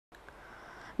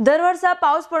दर वर्सा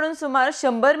पावस पडून सुमार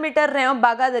 100 मीटर रेंव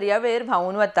बागा दर्यावेळेर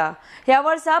व्हांवून वता। ह्या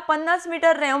वर्सा 50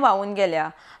 मीटर रेंव व्हांवून गेल्या।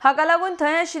 हाका लागून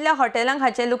थंय आशिल्ल्या हॉटेलांक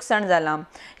हाचें लुकसाण जालां।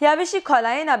 ह्या विशीं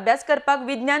खोलायेन अभ्यास करपाक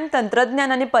विज्ञान,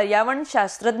 तंत्रज्ञान आनी पर्यावरण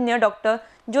शास्त्रज्ञ डॉ.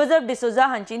 जोसेफ डिसोजा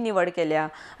हांची निवड केल्या,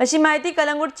 अशी माहिती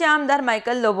कलंगूटचे आमदार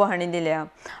मायकल लोबो हांणी दिल्या।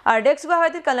 आरडेक्स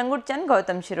खातीर कलंगूटच्यान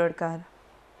Gautam Shirodkar.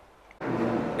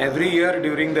 Every year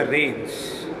during the rains,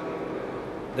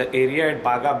 the area at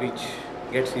Baga beach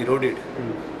gets eroded.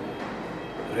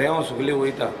 रेंव सगळी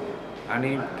वयता आनी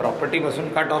प्रॉपर्टी पासून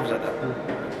कट ऑफ जाता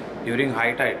ड्युरींग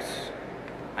हाय टायड्स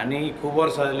आनी खूब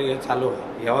वर्सां जालीं हें चालू आहा।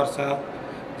 ह्या वर्सा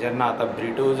जेन्ना आतां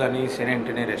ब्रिटोज आनी सेंट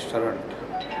एंटनी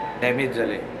रेस्टॉरंट डॅमेज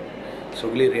जाले,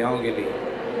 सगळी रेंव गेली,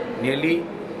 नियरली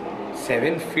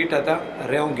 7 फीट आतां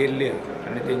रेंव गेल्ली आहा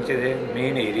आनी तेंचे जे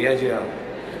मेन एरिया जे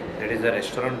आहा that is the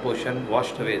restaurant portion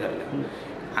washed away जाल्ले।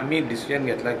 आमी डिसिजन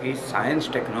घेतला की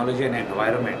सायन्स, टेक्नॉलॉजी एंड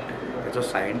एनवायरमेंट हेचो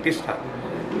सायंटिस्ट आहा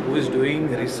who is doing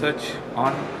research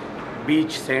on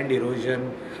beach sand erosion,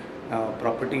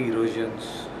 property erosions,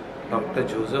 Dr.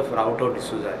 Joseph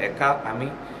D'Souza. एका आमी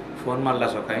फोन मारला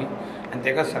सकाळी आनी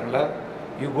तेका सांगला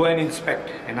you go and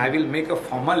inspect and I will make a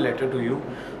formal letter to you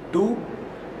to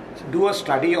do a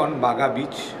study on Baga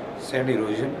beach sand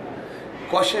erosion.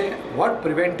 What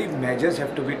preventive measures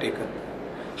have to be taken?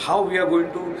 How we are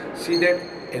going to see that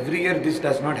every year this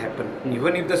does not happen.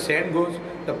 Even if the sand goes,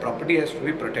 the property has to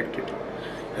be protected.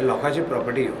 लोकांची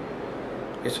property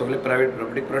हे सगळे private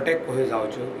property protect कशें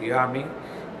जावच्यो ह्यो आमी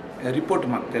report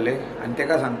मागतले आनी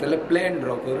ताका सांगतले प्लॅन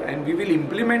ड्रॉ कर end we will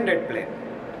implement that plan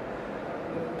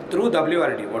through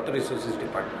WRD water resources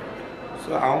department.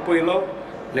 So हांव पयलो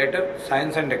लेटर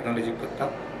सायन्स एंड टॅक्नॉलॉजीक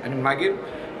करता आनी मागीर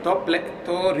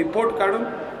तो रिपोर्ट काडून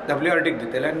WRDक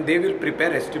दितले आनी they will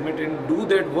prepare estimate end do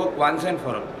that work once end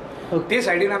for all. ते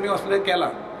सायडीन आमी असलें केलां,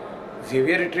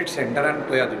 झेवियर रिट्रीट सेंटरान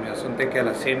पळया तुमी वचून तें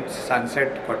केलां, सेंट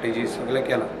सनसेट कॉटेजीस सगळें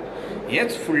केलां।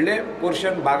 हेच फुडलें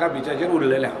पोर्शन बागा बिचाचेर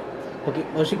उरलेलें आहा। ओके,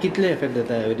 अशें कितले इफेक्ट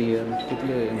जाता एवरी इयर?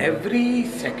 कितले? एवरी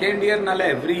सेकेंड इयर नाल्यार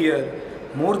every year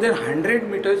more than 100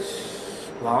 metres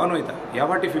व्हांवन वयता। ह्या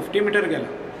फावटी 50 मिटर गेला,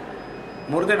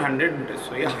 मोर देन 100 मिटर्स।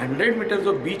 सो ह्या 100 मिटर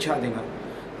जो बीच आहा थिंगा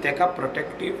तेका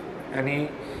प्रोटेक्टीव आनी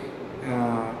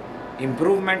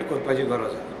इम्प्रूवमेंट करपाची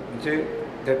गरज आहा। म्हणजे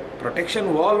that protection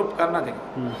wall उपकारना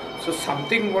थिंगा। So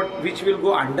something which will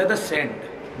go under the sand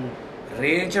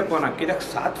रेंच्या पोनाक, कित्याक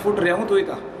 7 फूट रेंवूच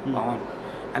वयता व्हांवन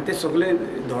आनी ते सगळे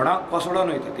धोडां कोसळोन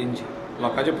वयता तेंची,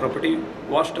 लोकांची प्रॉपर्टी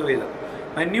वॉश्ड अवे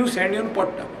जाता आनी न्यू सँड येवन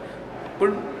पडटा।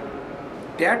 पूण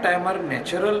त्या टायमार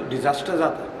नॅचरल डिजास्टर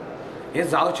जाता, हें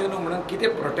जावचें न्हू म्हणून कितें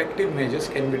protective measures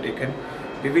can be taken.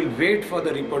 We will weight for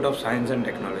the report of science end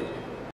technology.